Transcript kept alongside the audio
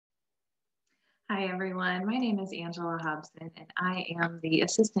Hi, everyone. My name is Angela Hobson, and I am the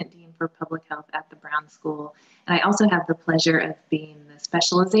Assistant Dean for Public Health at the Brown School. And I also have the pleasure of being the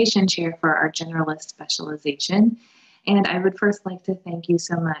Specialization Chair for our Generalist Specialization. And I would first like to thank you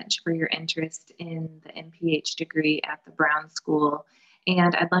so much for your interest in the MPH degree at the Brown School.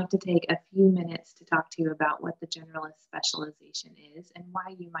 And I'd like to take a few minutes to talk to you about what the Generalist Specialization is and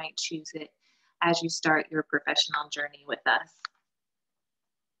why you might choose it as you start your professional journey with us.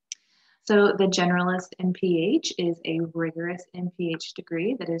 So the Generalist MPH is a rigorous MPH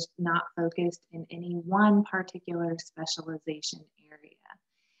degree that is not focused in any one particular specialization area.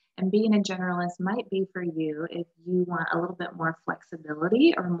 And being a generalist might be for you if you want a little bit more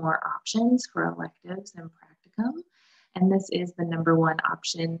flexibility or more options for electives and practicum. And this is the number one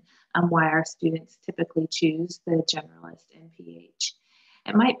option why our students typically choose the Generalist MPH.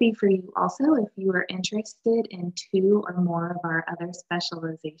 It might be for you also if you are interested in two or more of our other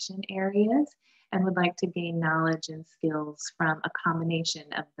specialization areas and would like to gain knowledge and skills from a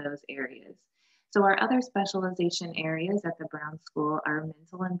combination of those areas. So our other specialization areas at the Brown School are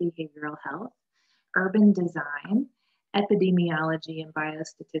mental and behavioral health, urban design, epidemiology and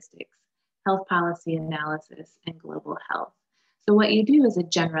biostatistics, health policy analysis, and global health. So what you do as a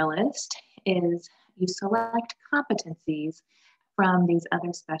generalist is you select competencies from these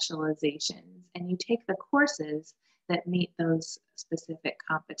other specializations, and you take the courses that meet those specific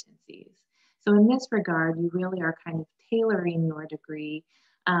competencies. So in this regard, you really are kind of tailoring your degree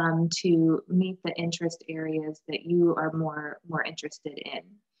to meet the interest areas that you are more interested in.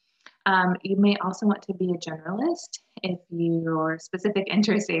 You may also want to be a generalist if your specific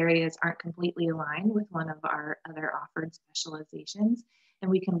interest areas aren't completely aligned with one of our other offered specializations, and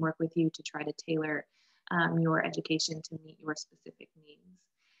we can work with you to try to tailor your education to meet your specific needs.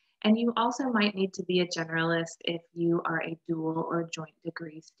 And you also might need to be a generalist if you are a dual or joint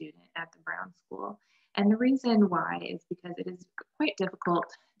degree student at the Brown School. And the reason why is because it is quite difficult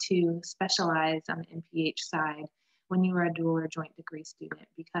to specialize on the MPH side when you are a dual or joint degree student,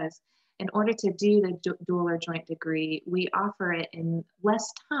 because in order to do the dual or joint degree, we offer it in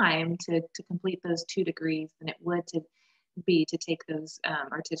less time to complete those 2 degrees than it would to take those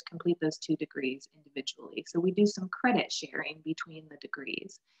or to complete those 2 degrees individually. So we do some credit sharing between the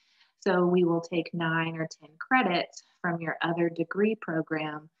degrees. So we will take 9 or 10 credits from your other degree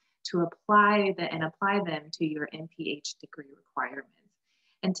program to apply them to your MPH degree requirements.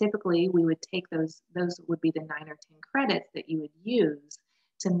 And typically we would take those would be the 9 or 10 credits that you would use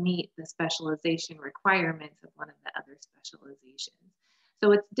to meet the specialization requirements of one of the other specializations.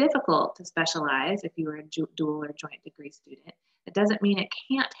 So it's difficult to specialize if you are a dual or joint degree student. It doesn't mean it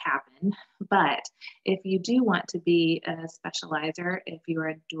can't happen, but if you do want to be a specializer, if you are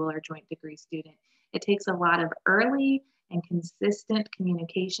a dual or joint degree student, it takes a lot of early and consistent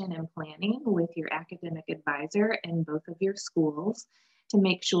communication and planning with your academic advisor in both of your schools to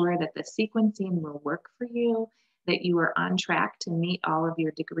make sure that the sequencing will work for you, that you are on track to meet all of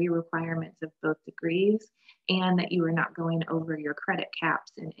your degree requirements of both degrees, and that you are not going over your credit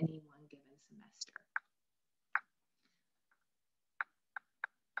caps in any one given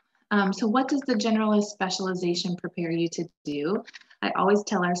semester. So what does the generalist specialization prepare you to do? I always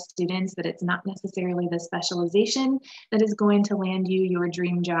tell our students that it's not necessarily the specialization that is going to land you your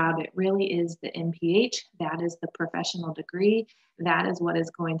dream job. It really is the MPH. That is the professional degree. That is what is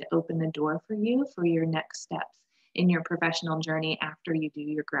going to open the door for you for your next steps in your professional journey after you do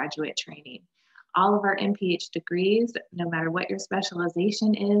your graduate training. All of our MPH degrees, no matter what your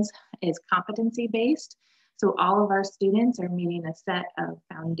specialization is competency-based. So all of our students are meeting a set of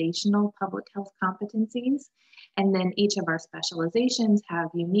foundational public health competencies. And then each of our specializations have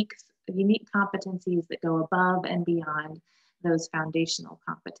unique competencies that go above and beyond those foundational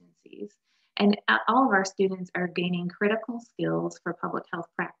competencies. And all of our students are gaining critical skills for public health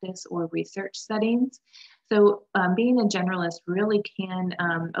practice or research settings. So being a generalist really can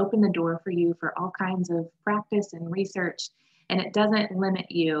open the door for you for all kinds of practice and research, and it doesn't limit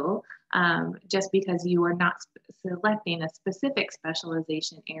you just because you are not selecting a specific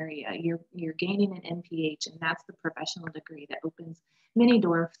specialization area. You're gaining an MPH, and that's the professional degree that opens many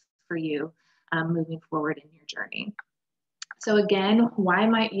doors for you moving forward in your journey. So again, why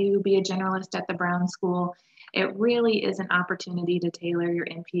might you be a generalist at the Brown School? It really is an opportunity to tailor your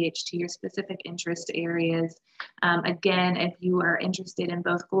MPH to your specific interest areas. Again, if you are interested in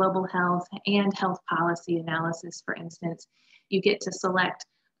both global health and health policy analysis, for instance, you get to select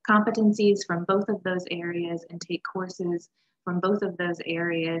competencies from both of those areas and take courses from both of those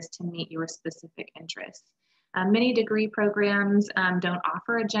areas to meet your specific interests. Many degree programs don't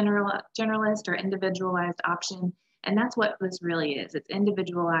offer a generalist or individualized option And that's what this really is. It's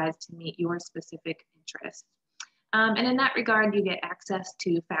individualized to meet your specific interests. And in that regard, you get access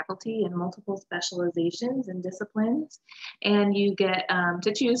to faculty in multiple specializations and disciplines, and you get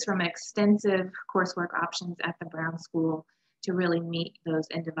to choose from extensive coursework options at the Brown School to really meet those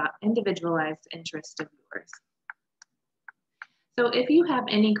individualized interests of yours. So if you have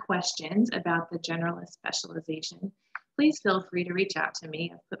any questions about the generalist specialization, please feel free to reach out to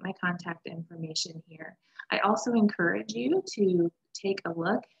me. I've put my contact information here. I also encourage you to take a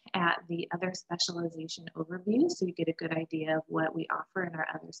look at the other specialization overview so you get a good idea of what we offer in our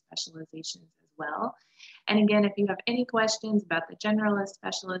other specializations as well. And again, if you have any questions about the generalist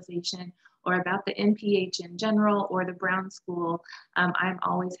specialization or about the MPH in general or the Brown School, I'm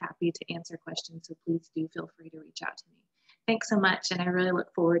always happy to answer questions, so please do feel free to reach out to me. Thanks so much, and I really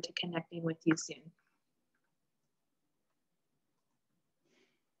look forward to connecting with you soon.